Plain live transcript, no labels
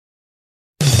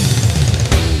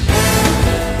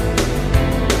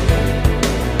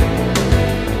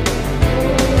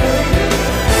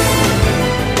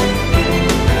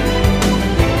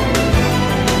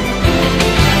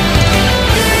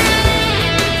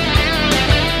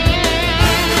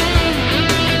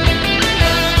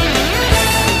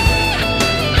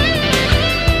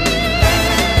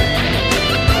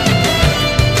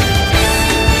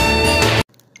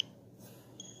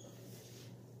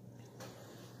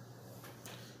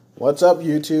What's up,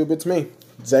 YouTube? It's me,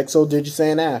 Zexo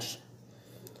Digisaiyan Ash.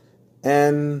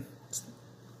 And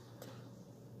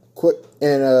quick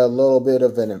and a little bit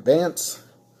of an advance.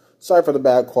 Sorry for the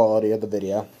bad quality of the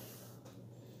video.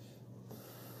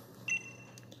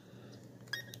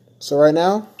 So right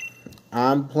now,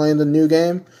 I'm playing the new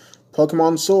game,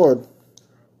 Pokémon Sword.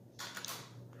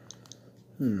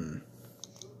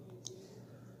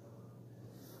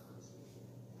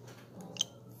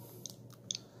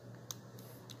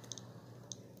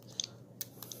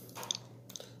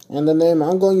 And the name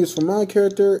I'm going to use for my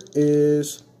character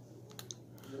is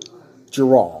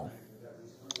Riolu.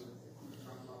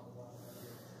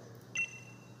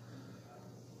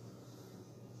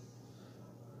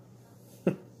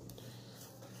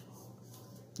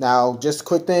 Now, just a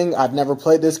quick thing, I've never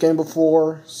played this game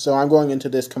before, so I'm going into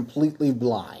this completely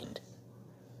blind.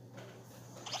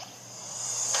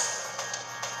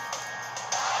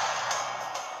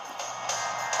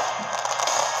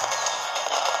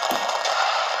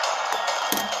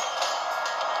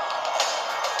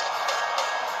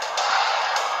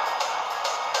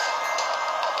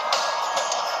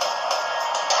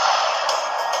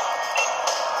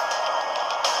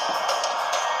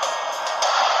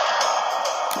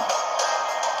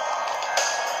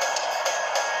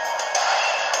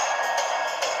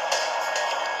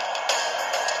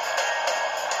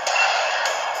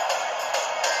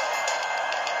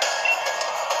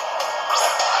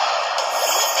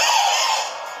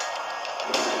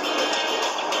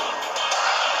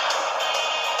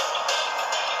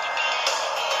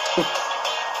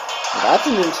 That's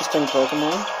an interesting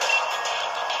Pokemon.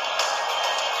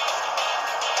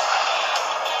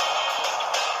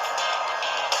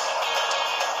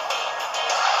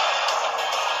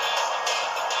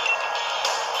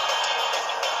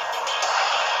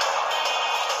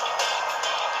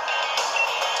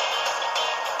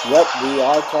 Yep, we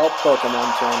are called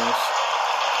Pokemon trainers.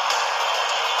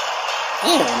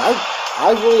 Man,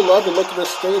 I really love the look of this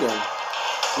stadium.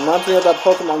 Reminds me of that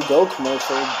Pokemon Go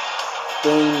commercial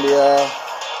during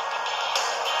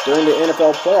the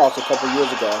NFL playoffs a couple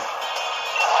years ago.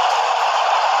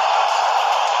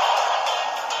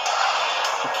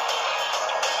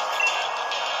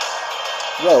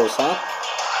 Rose, huh?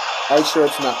 Are you sure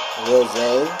it's not Rose?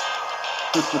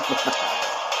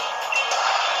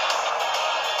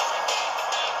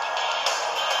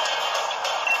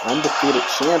 Undefeated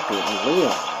champion,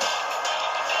 Leon.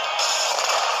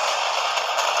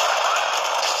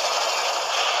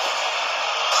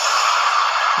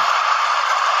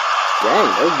 Dang,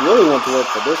 they really want to work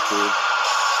for this dude.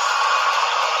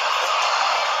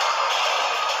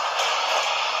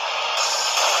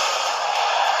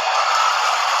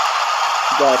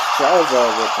 He got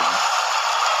Charizard with him.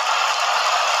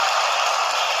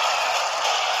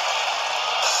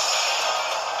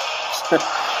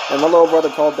 And my little brother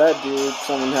called that dude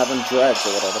someone having dreads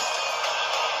or whatever.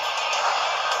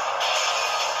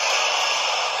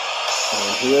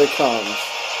 And here it comes,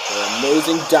 the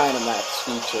amazing Dynamax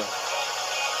feature.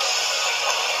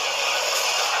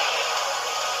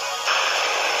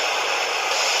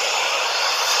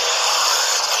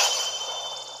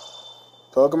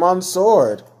 Pokémon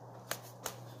Sword.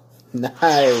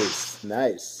 Nice,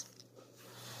 nice.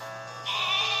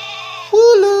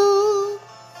 Wooloo.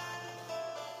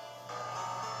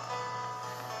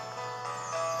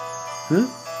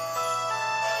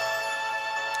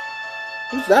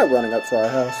 Who's that running up to our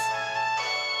house?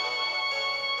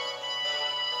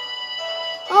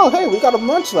 Oh, hey, we got a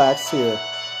Munchlax here.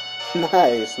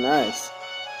 Nice, nice.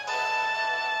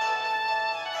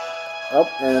 Oh,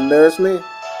 and there's me.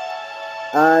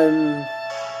 I'm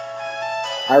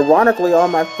ironically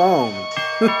on my phone.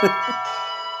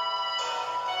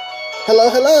 Hello,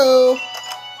 hello.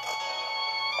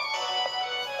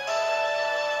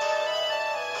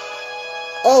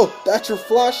 Oh, that's your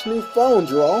flash new phone,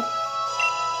 Riolu.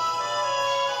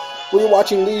 Were you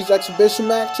watching Lee's exhibition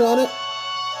match on it?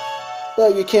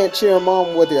 Well, you can't cheer him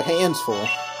on with your hands full.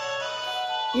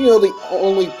 You know the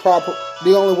only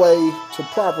way to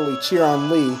properly cheer on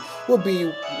Lee would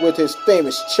be with his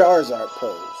famous Charizard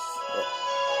pose.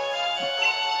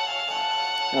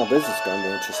 Oh, this is going to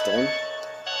be interesting.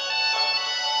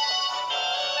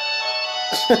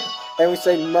 And we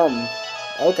say mum.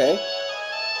 Okay.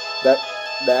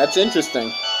 That's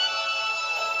interesting.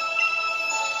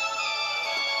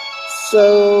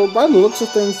 So, by the looks of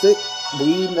things,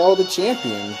 we know the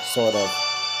champion, sort of.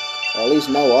 Or at least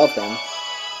know of him.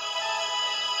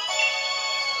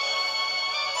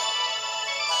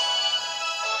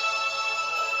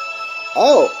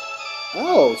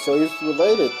 Oh, so he's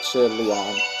related to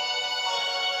Leon.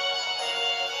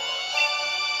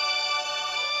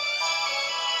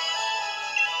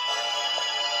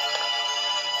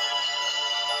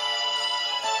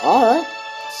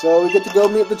 So we get to go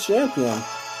meet the champion.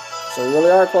 So we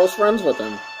really are close friends with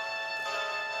him.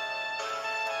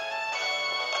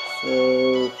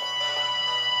 So...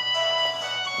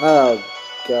 Oh,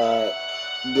 God.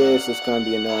 This is going to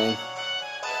be annoying.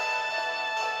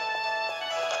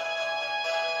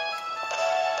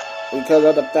 Because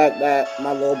of the fact that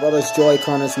my little brother's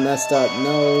Joy-Con is messed up.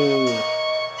 No.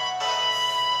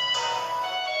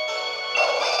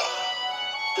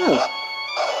 Oh.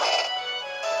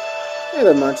 Hey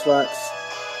there, Munchbox.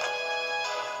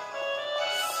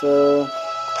 So...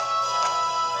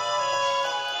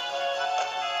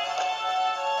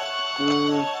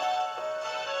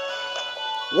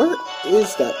 where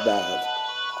is that bag?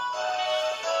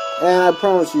 And I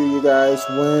promise you guys,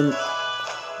 when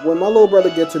my little brother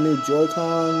gets a new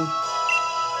Joy-Con,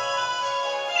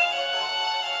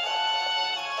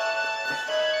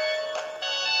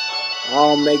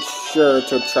 I'll make sure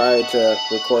to try to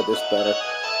record this better.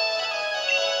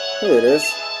 Here it is.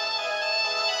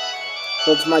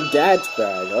 So it's my dad's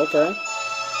bag, okay.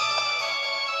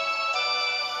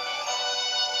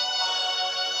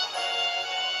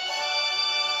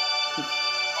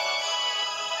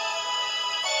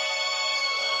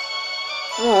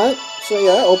 Alright, so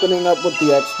yeah, opening up with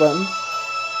the X button.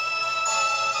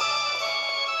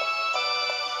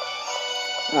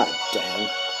 Ah, dang.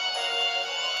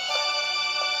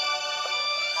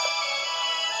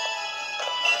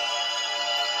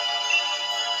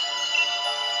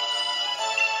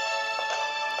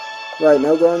 Right,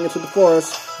 now going into the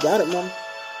forest. Got it, Mom.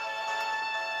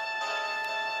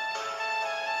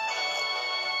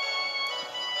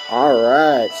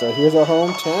 Alright, so here's our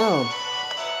hometown.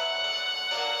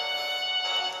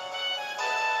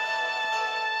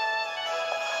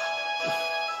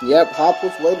 Yep, Hop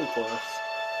was waiting for us.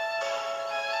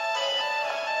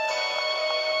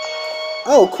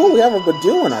 Oh, cool, we have a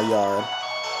Badoo in our yard.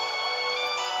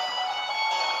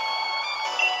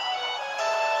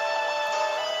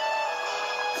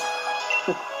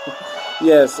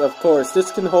 Yes, of course,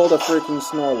 this can hold a freaking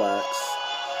Snorlax.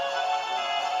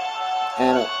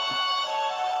 And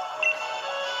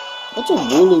what's a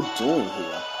Riolu doing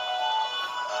here?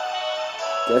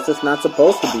 Guess it's not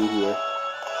supposed to be here.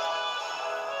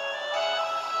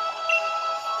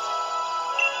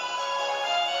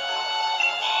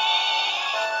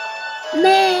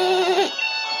 Meh.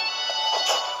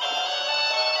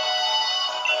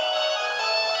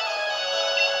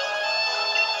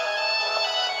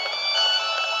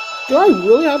 Do I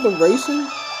really have the racing?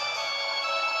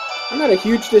 I'm at a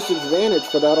huge disadvantage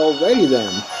for that already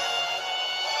then.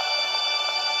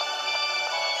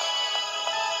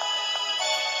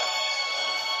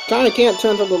 Kinda can't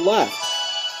turn to the left.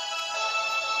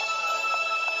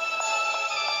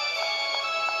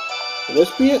 Will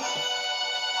this be it?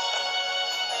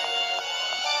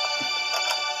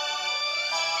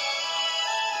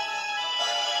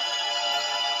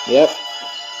 Yep.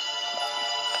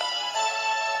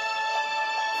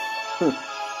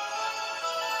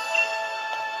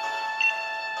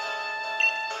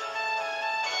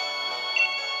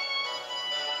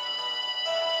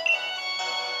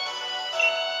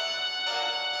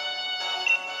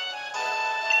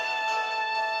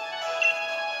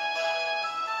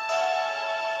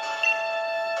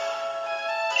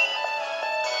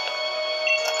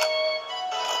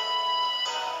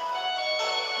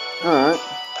 Alright.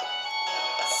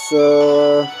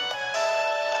 So...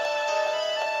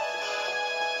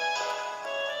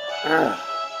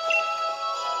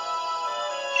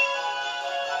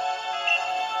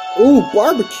 Ooh,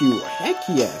 barbecue. Heck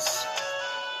yes.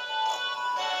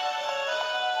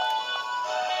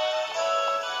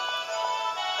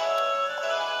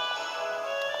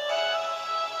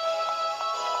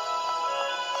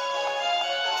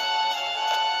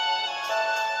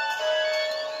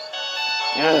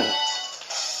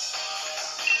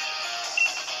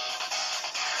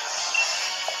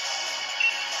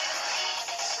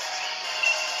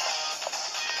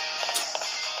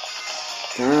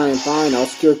 Fine, I'll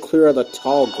steer clear of the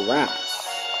tall grass.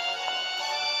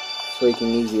 Freaking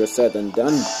easier said than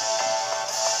done.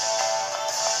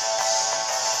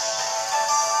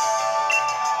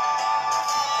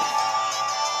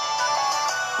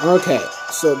 Okay,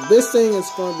 so this thing is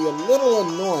going to be a little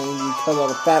annoying because of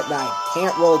the fact that I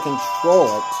can't really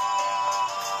control it.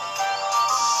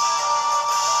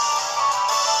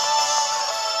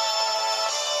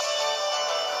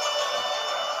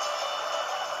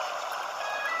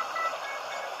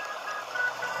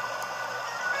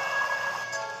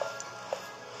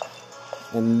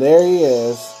 And there he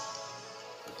is.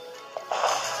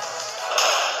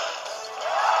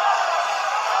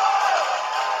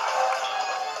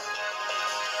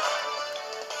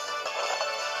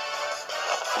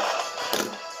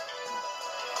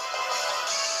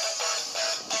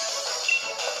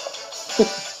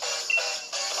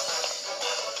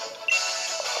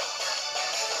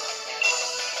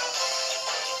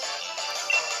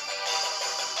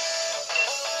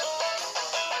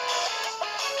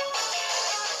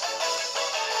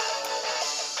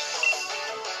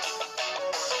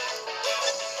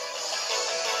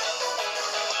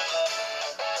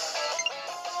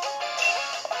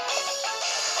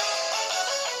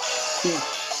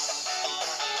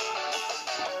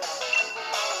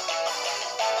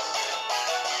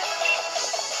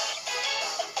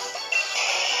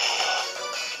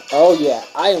 Oh yeah,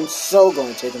 I am so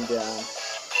going to take him down.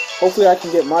 Hopefully I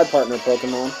can get my partner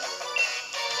Pokemon.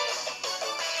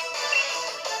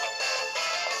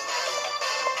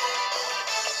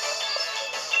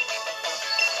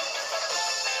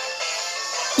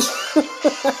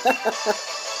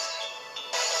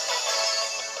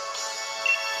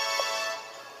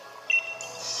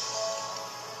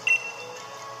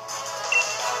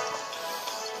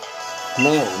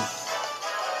 Man.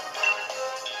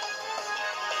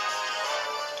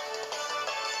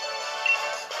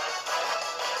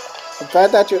 The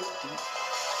fact that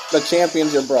the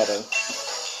champion's your brother.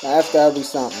 That's gotta be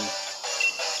something.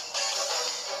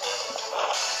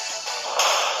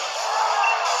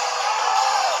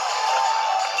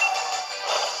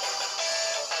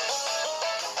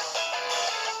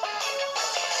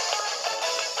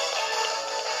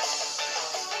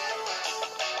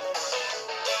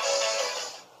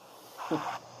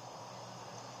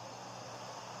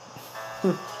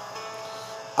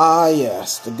 Ah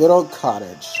yes, the good old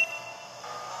cottage.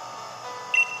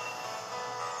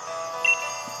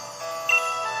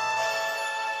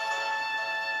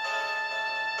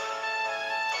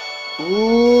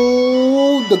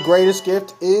 Ooh, the greatest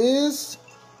gift is...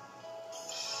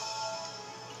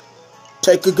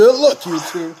 Take a good look, you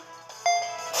two.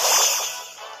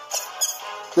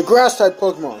 The grass-type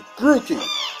Pokemon, Grookey.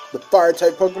 The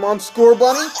fire-type Pokemon,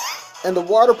 Scorbunny. And the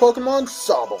water Pokemon,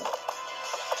 Sobble.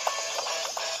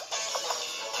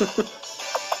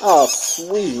 Oh,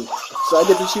 sweet. So I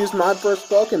get to choose my first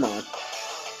Pokemon.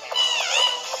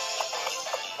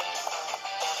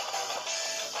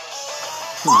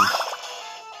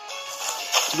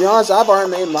 To be honest, I've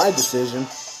already made my decision.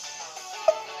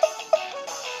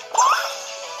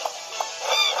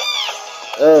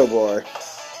 Oh boy.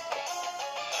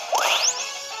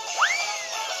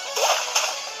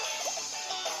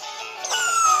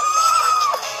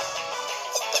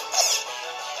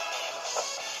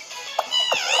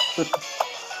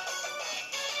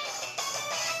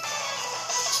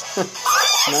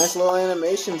 Nice little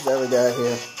animations that we got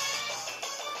here.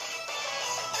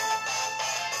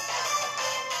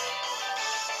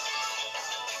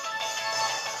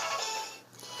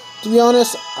 To be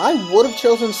honest, I would have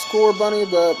chosen Scorbunny,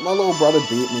 but my little brother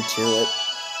beat me to it.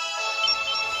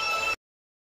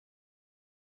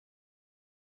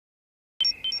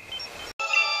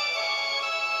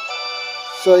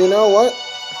 So you know what?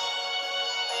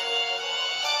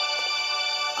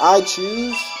 I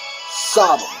choose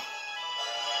Sobble.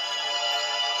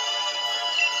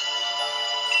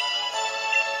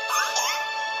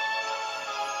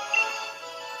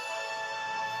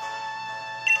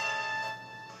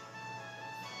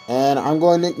 And I'm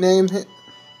going to nickname him.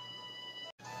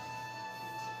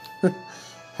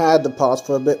 Had to pause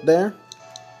for a bit there.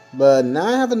 But now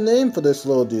I have a name for this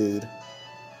little dude.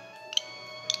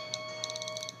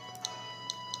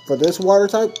 For this water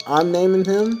type, I'm naming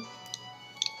him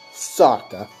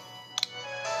Sokka.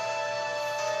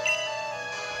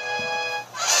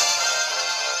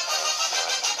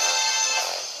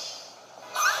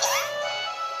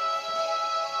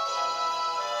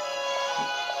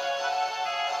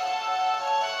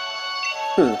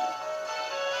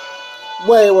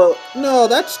 Wait, no,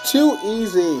 that's too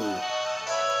easy.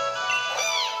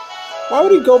 Why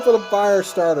would he go for the fire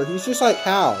starter? He's just like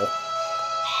Hal.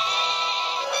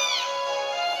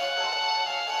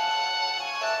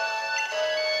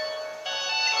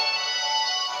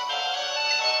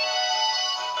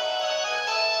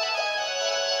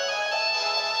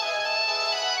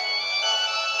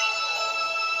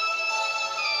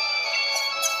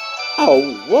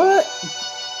 Oh, what?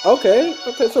 Okay,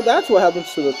 so that's what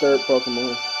happens to the third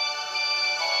Pokemon.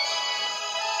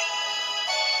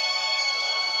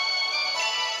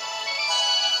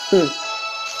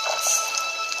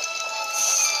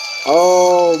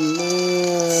 Oh,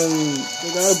 man.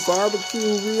 They got a barbecue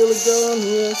really going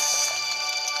here.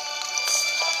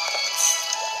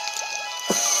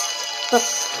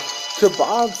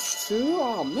 Kebabs, too?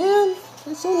 Oh, man.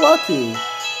 They're so lucky.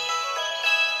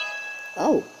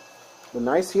 Oh, the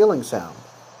nice healing sound.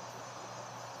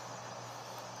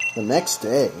 The next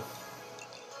day.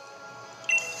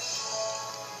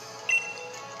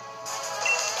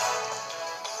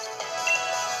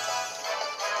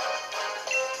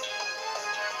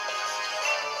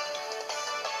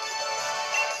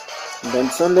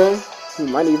 And someday, he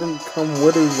might even become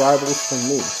witty rivals for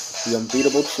me, the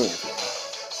unbeatable champion.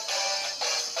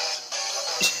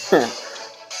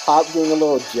 Hop getting a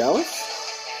little jealous?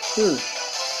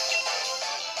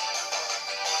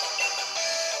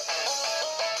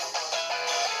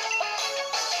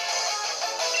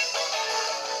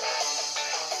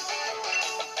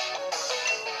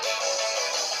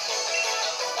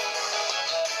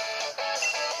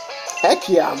 Heck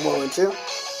yeah, I'm willing to.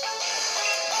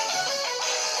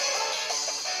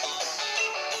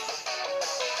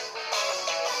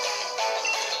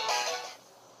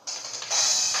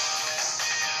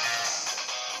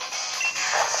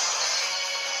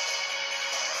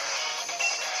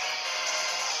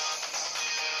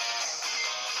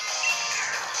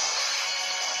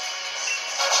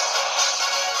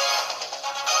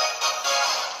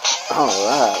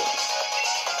 Alright.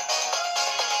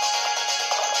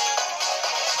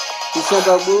 You sent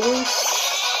out Riolu?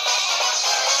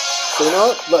 So you know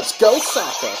what? Let's go,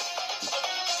 Saka.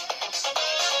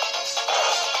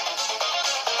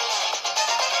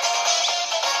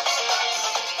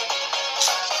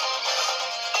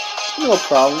 No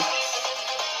problem.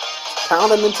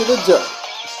 Pound him into the dirt.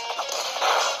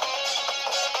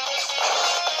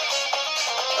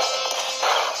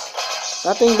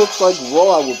 That thing looks like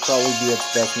Roa would probably be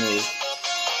its best move.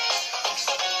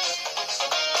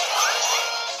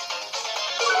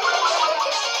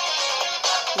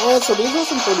 Yeah, so these are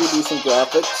some pretty decent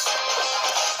graphics.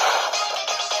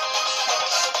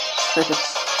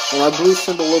 And my blue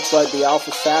symbol looks like the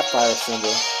Alpha Sapphire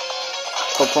symbol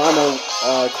for Primal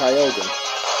Kyogre.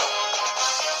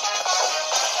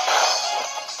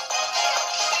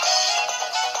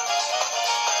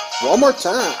 One more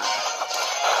time.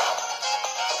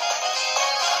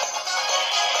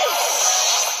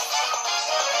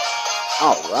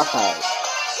 Alright.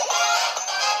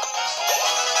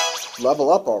 Level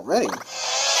up already.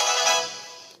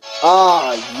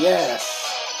 Ah, yes.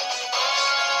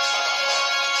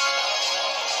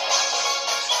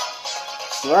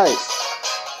 Right.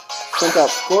 Sent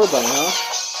out score button, huh?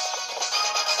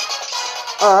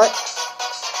 Alright.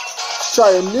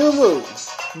 Try a new move.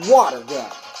 Water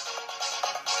gun.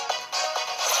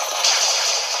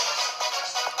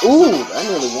 Ooh, that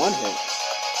nearly one hit.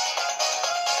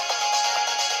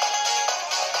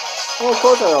 Oh, of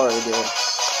course I already did.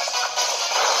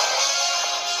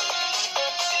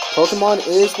 Pokemon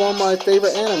is one of my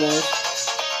favorite animes.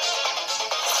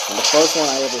 And the first one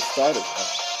I ever started with.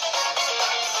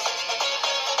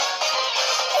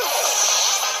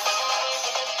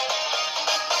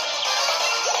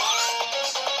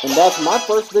 And that's my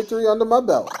first victory under my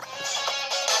belt.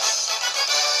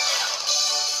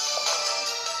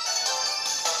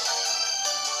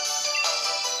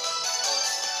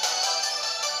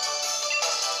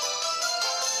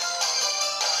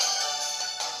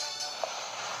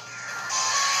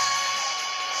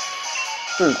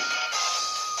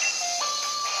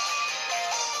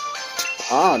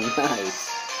 Oh, nice.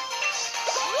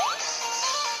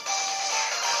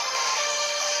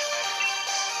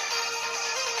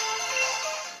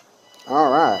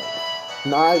 Alright.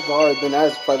 Now I've already been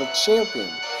asked by the champion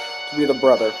to be the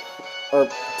brother, or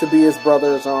to be his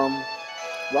brother's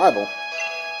rival.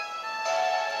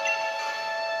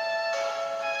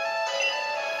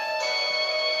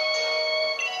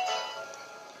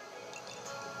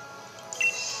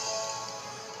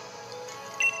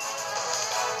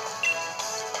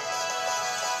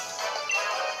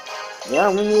 Yeah,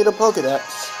 we need a Pokédex.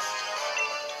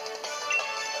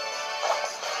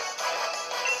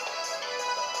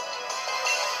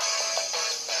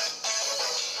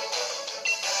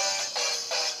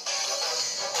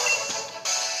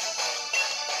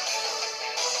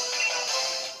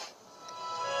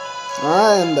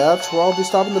 Alright, and that's where I'll be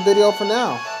stopping the video for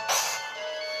now.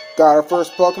 Got our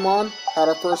first Pokemon, had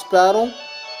our first battle,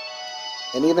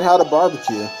 and even had a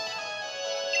barbecue.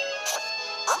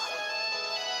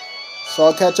 So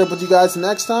I'll catch up with you guys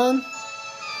next time.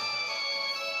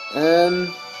 And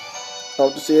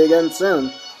hope to see you again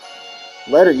soon.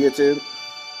 Later, YouTube.